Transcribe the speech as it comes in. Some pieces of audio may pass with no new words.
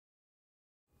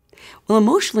Well,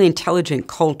 emotionally intelligent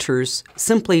cultures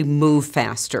simply move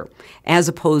faster as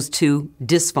opposed to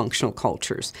dysfunctional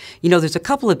cultures. You know, there's a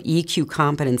couple of EQ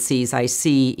competencies I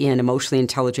see in emotionally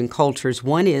intelligent cultures.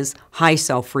 One is high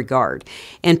self-regard.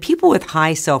 And people with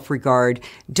high self-regard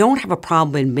don't have a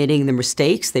problem admitting their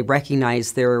mistakes. They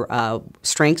recognize their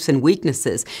strengths and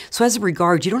weaknesses. So as a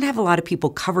regard, you don't have a lot of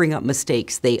people covering up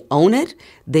mistakes. They own it,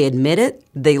 they admit it,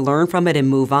 they learn from it and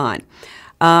move on.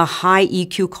 High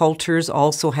EQ cultures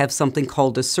also have something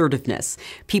called assertiveness.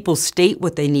 People state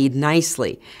what they need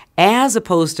nicely, as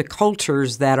opposed to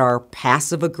cultures that are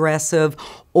passive-aggressive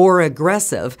or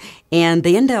aggressive, and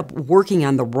they end up working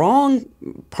on the wrong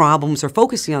problems or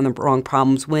focusing on the wrong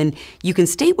problems. When you can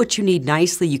state what you need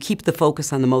nicely, you keep the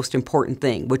focus on the most important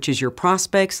thing, which is your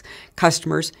prospects,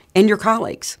 customers, and your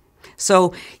colleagues.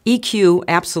 So EQ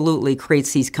absolutely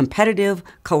creates these competitive,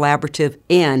 collaborative,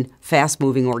 and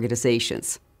fast-moving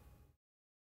organizations.